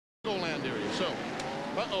So,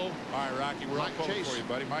 all right, Rocky, we're Mike all pulling Chase for you,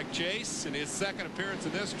 buddy. Mike Chase in his second appearance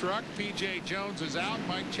in this truck. P.J. Jones is out.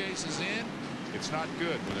 Mike Chase is in. It's not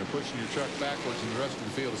good when they're pushing your truck backwards and the rest of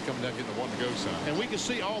the field is coming down getting the one-to-go sign. And we can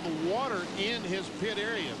see all the water in his pit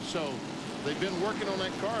area. So they've been working on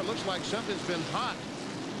that car. It looks like something's been hot.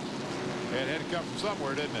 It had to come from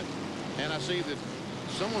somewhere, didn't it? And I see that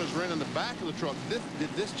someone is running the back of the truck. Did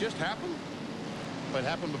this just happen? But it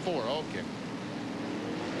happened before. Okay.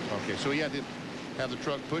 Okay, so he had to have the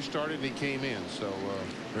truck push started and he came in. So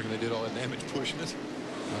reckon they did all that damage pushing it?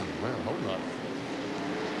 Oh, well, I hope not.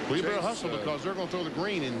 Well, you better hustle because they're going to throw the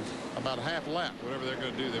green in about a half lap. Whatever they're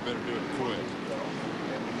going to do, they better do it quick.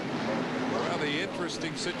 Well, the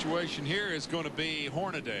interesting situation here is going to be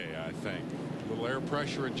Hornaday, I think. A little air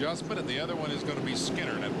pressure adjustment, and the other one is going to be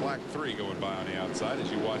Skinner. That black 3 going by on the outside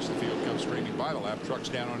as you watch the field come streaming by. The lap truck's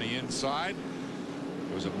down on the inside.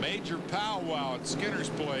 There was a major powwow at Skinner's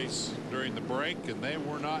place during the break, and they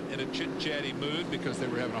were not in a chit-chatty mood because they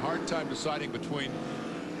were having a hard time deciding between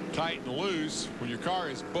tight and loose. When your car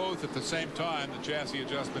is both at the same time, the chassis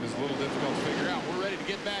adjustment is a little difficult to figure out. We're ready to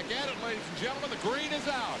get back at it, ladies and gentlemen. The green is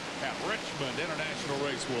out at Richmond International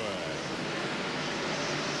Raceway.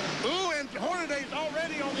 Ooh, and Hornaday's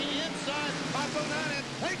already on the inside. Bodine and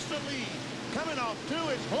takes the lead. Coming off 2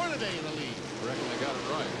 is Hornaday in the lead. I reckon they got it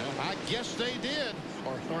right, huh? I guess they did.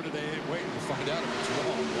 Or Hornaday ain't waiting to find out if it's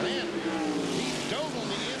wrong. Man, he dove on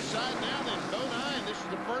the inside now. Then Bodine, this is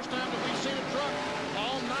the first time that we've seen a truck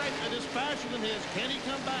all night that is faster than his. Can he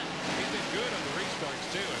come back? He's been good on the restarts,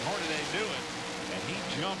 too, and Hornaday knew it. And he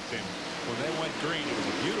jumped him when they went green. It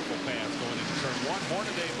was a beautiful pass going into turn 1.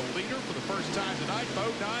 Hornaday the leader for the first time tonight.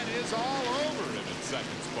 Bodine is all over him in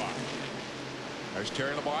second spot. There's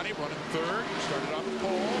Terry Labonde running third. Started on the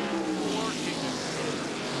pole. Working in third.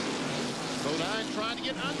 Bodine trying to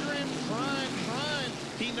get under him. Trying.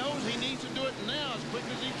 He knows he needs to do it now as quick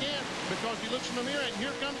as he can because he looks in the mirror and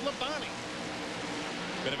here comes Labonde.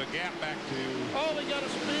 Bit of a gap back to... Oh, they got a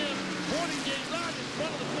spin. Portenga right in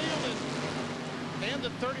front of the field. And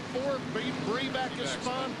the 34, Bree back is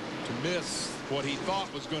spun. To miss what he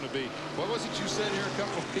thought was going to be. What was it you said here a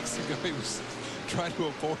couple of weeks ago? He was trying to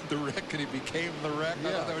avoid the wreck, and he became the wreck. Yeah.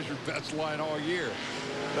 I thought that was your best line all year.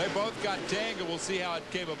 They both got tangled. We'll see how it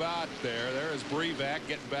came about there. There is Bree back,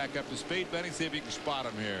 getting back up to speed. Benny, see if you can spot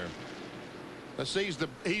him here. Let's see,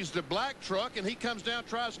 he's the black truck, and he comes down,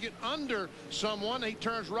 tries to get under someone. He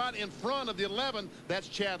turns right in front of the 11. That's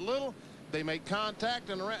Chad Little. They make contact,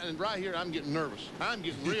 and right here, I'm getting nervous. I'm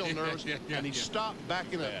getting real nervous, and he stopped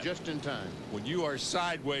backing up just in time. When you are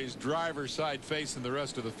sideways, driver's side facing the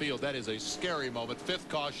rest of the field, that is a scary moment. 5th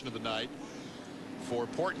caution of the night for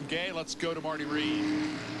Portenga. Let's go to Marty Reed.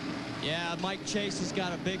 Yeah, Mike Chase has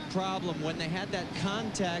got a big problem. When they had that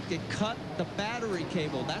contact, it cut the battery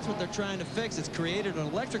cable. That's what they're trying to fix. It's created an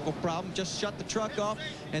electrical problem. Just shut the truck off,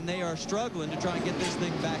 and they are struggling to try and get this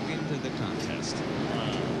thing back into the contest.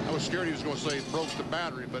 I was scared he was going to say it broke the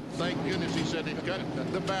battery, but thank goodness he said it cut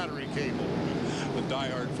the battery cable. The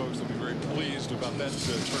diehard folks will be very pleased about that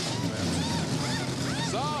turn.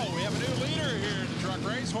 So we have a new leader here in the truck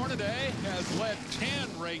race. Hornaday has led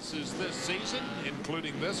 10 races this season,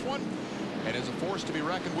 including this one, and is a force to be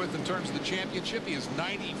reckoned with in terms of the championship. He is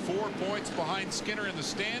 94 points behind Skinner in the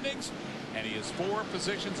standings, and he is 4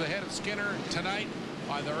 positions ahead of Skinner tonight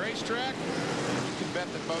on the racetrack. You can bet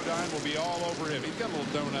that Bodine will be all over him. He's got a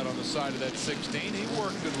little donut on the side of that 16. He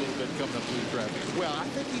worked it a little bit coming up through traffic. Well, I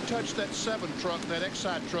think he touched that 7 truck, that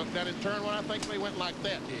X-side truck down in turn 1. I think they went like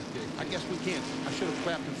that. I guess we can't. I should have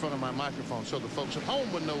clapped in front of my microphone so the folks at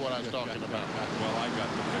home would know what I was talking about. Well, I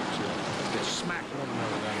got the picture. They smacked one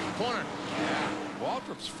another down in the corner. Yeah.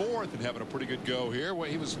 Waltrip's 4th and having a pretty good go here. Well,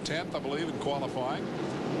 he was 10th, I believe, in qualifying.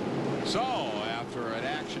 So, after an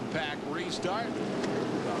action-packed restart,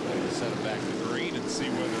 I'm ready to set him back to green and see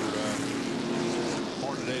whether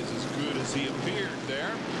Hornaday's as good as he appeared there.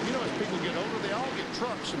 You know, as people get older, they all get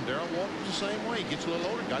trucks, and Darrell Waltrip's the same way. He gets a little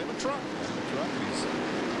older, got him a truck. He's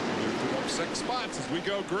moved up 6 spots as we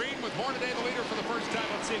go green with Hornaday the leader for the first time.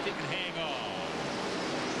 Let's see if he can hang on.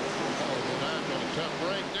 Oh, Bodine got a tough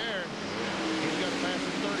break there. He's got to pass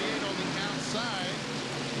the 38 on the outside.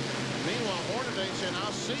 Meanwhile, Hornaday saying, I'll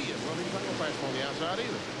see you. Well, he's not going to pass him on the outside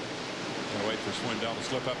either. Gonna wait for Swindell to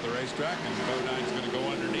slip up the racetrack, and Bodine's going to go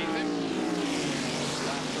underneath him.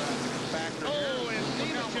 Slap traffic factor here. Oh, and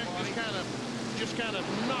Nemechek just kind of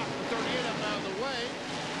knocked the 38 up out of the way.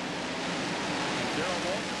 Darrell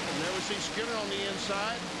Waltrip, and there we see Skinner on the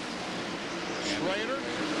inside. Schrader.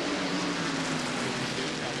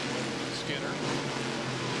 Skinner.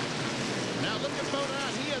 Now look at Bodine.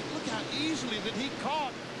 Look how easily that he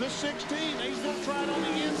caught the 16. He's going to try it on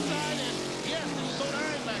the inside, and yes,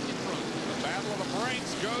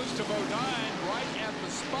 goes to Bodine right at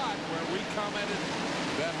the spot where we commented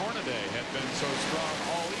that Hornaday had been so strong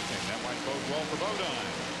all evening. That might bode well for Bodine.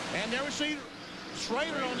 And there we see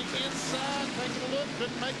Schrader on the inside, taking a look,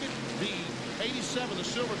 couldn't make it. The 87, the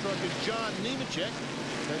Supertruck, is John Nemechek.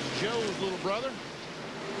 That's Joe's little brother.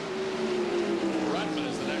 Richmond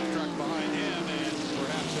is the next truck behind him, and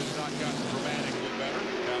perhaps has not gotten dramatically better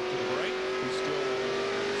after the break. He's still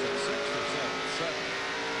at 6 or 7.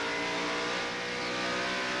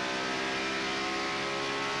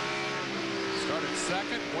 Started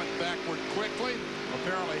second, went backward quickly.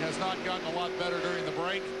 Apparently has not gotten a lot better during the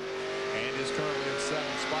break, and is currently in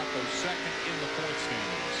 7th spot, though second in the point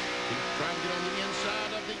standings. He's trying to get on the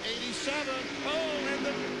inside of the 87. Oh, and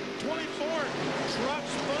the 24 truck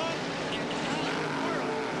spun. And how in the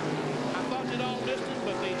world? I thought they'd all missed him,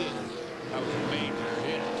 but they didn't. That was a major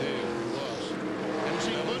hit, too. It was. And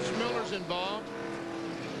see, Butch Miller's involved.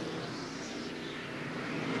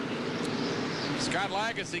 Scott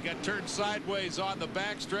Lagasse got turned sideways on the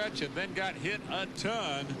backstretch and then got hit a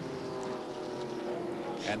ton.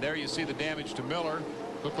 And there you see the damage to Miller.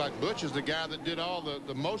 Looked like Butch is the guy that did all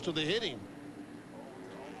the most of the hitting.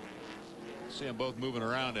 See them both moving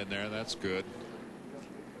around in there. That's good.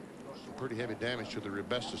 Some pretty heavy damage to the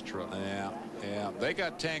Rebestos truck. Yeah. They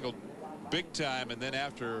got tangled big time, and then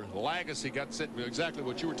after Lagasse got set, exactly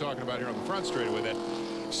what you were talking about here on the front straightaway, that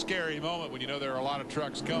scary moment when you know there are a lot of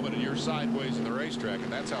trucks coming and you're sideways in the racetrack,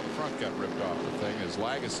 and that's how the front got ripped off. The thing is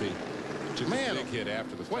Lagasse took a big hit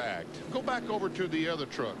after the fact. Go back over to the other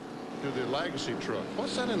truck, to the Lagasse truck.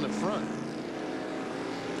 What's that in the front?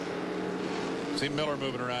 See Miller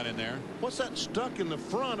moving around in there. What's that stuck in the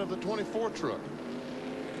front of the 24 truck?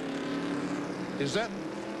 Is that?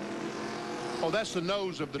 Oh, that's the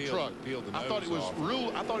nose of the truck. I thought it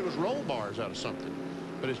was roll bars out of something,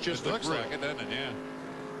 but it's just looks like it, doesn't it? Yeah.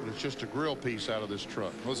 But it's just a grill piece out of this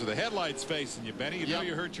truck. Those are the headlights facing you, Benny. You know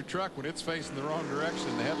you hurt your truck when it's facing the wrong direction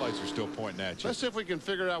and the headlights are still pointing at you. Let's see if we can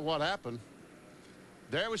figure out what happened.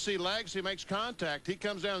 There we see Lagasse makes contact. He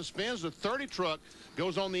comes down and spins. The 30 truck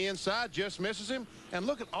goes on the inside, just misses him. And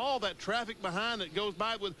look at all that traffic behind that goes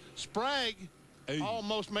by with Sprague.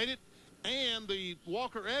 Almost made it. And the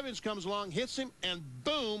Walker Evans comes along, hits him, and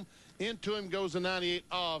boom, into him goes the 98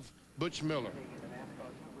 of Butch Miller.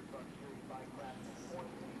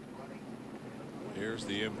 Here's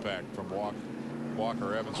the impact from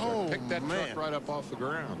Walker Evans. Picked that truck right up off the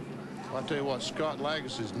ground. I'll tell you what, Scott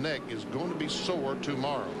Lagasse's neck is going to be sore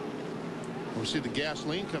tomorrow. We'll see the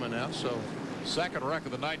gasoline coming out, so. Second wreck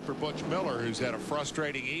of the night for Butch Miller, who's had a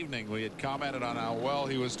frustrating evening. We had commented on how well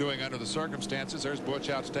he was doing under the circumstances. There's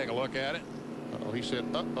Butch out to take a look at it. He said,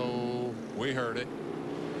 uh-oh. We heard it.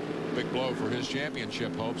 Big blow for his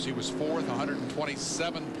championship hopes. He was 4th,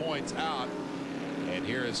 127 points out. And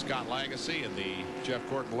here is Scott Lagasse in the Jeff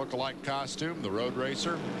Gordon look-alike costume, the road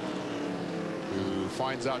racer, who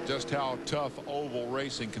finds out just how tough oval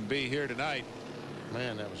racing can be here tonight.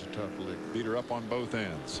 Man, that was a tough lick. Beat her up on both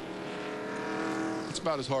ends. It's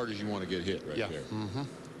about as hard as you want to get hit right there.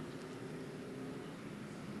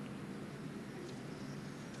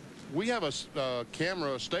 We have a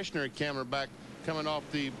camera, a stationary camera back coming off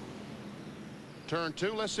the turn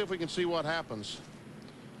 2. Let's see if we can see what happens.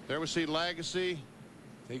 There we see Lagasse.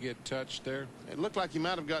 They get touched there. It looked like he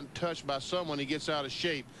might have gotten touched by someone. He gets out of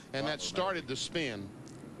shape, and that started the spin.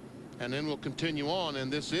 And then we'll continue on, and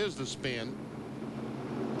this is the spin.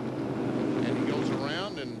 And he goes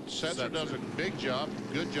around, and Setzer does a big job,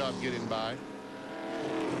 good job getting by.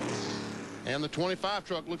 And the 25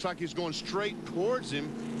 truck looks like he's going straight towards him,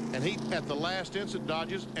 and he, at the last instant,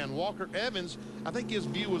 dodges. And Walker Evans, I think his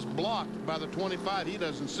view was blocked by the 25. He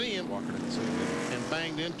doesn't see him. Walker didn't see him. And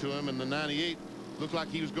banged into him, and the 98 looked like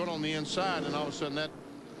he was going on the inside, and all of a sudden that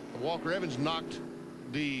Walker Evans knocked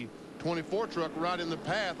the 24 truck right in the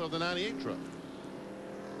path of the 98 truck.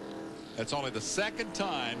 That's only the second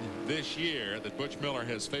time this year that Butch Miller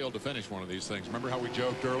has failed to finish one of these things. Remember how we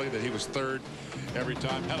joked early that he was 3rd every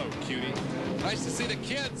time? Hello, cutie. Nice to see the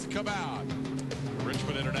kids come out.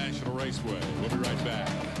 Richmond International Raceway. We'll be right back.